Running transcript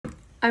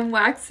I'm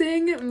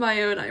waxing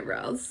my own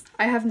eyebrows.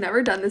 I have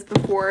never done this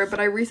before, but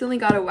I recently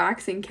got a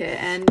waxing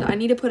kit and I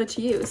need to put it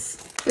to use.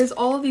 There's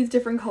all of these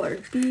different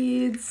colored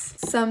beads,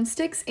 some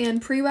sticks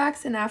and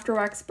pre-wax and after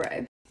wax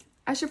spray.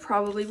 I should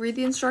probably read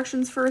the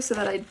instructions first so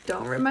that I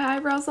don't rip my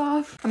eyebrows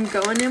off. I'm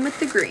going in with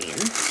the green.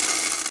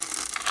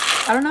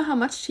 I don't know how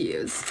much to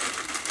use.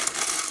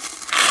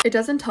 It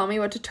doesn't tell me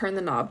what to turn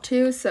the knob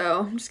to,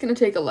 so I'm just gonna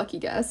take a lucky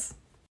guess.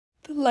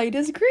 The light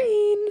is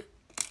green.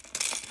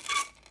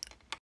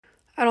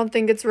 I don't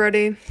think it's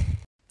ready.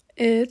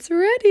 It's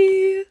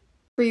ready.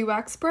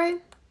 Pre-wax spray.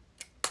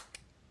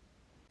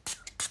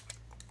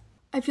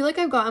 I feel like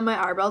I've gotten my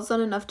eyebrows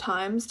done enough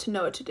times to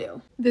know what to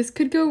do. This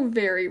could go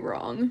very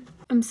wrong.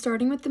 I'm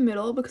starting with the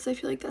middle because I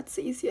feel like that's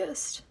the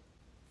easiest.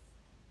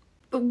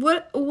 But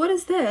what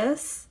is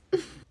this?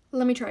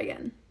 Let me try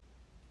again.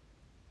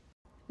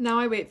 Now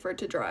I wait for it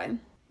to dry.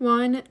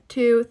 1,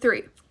 2,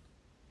 3.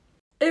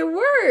 It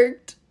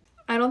worked!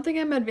 I don't think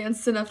I'm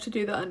advanced enough to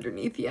do the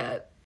underneath yet.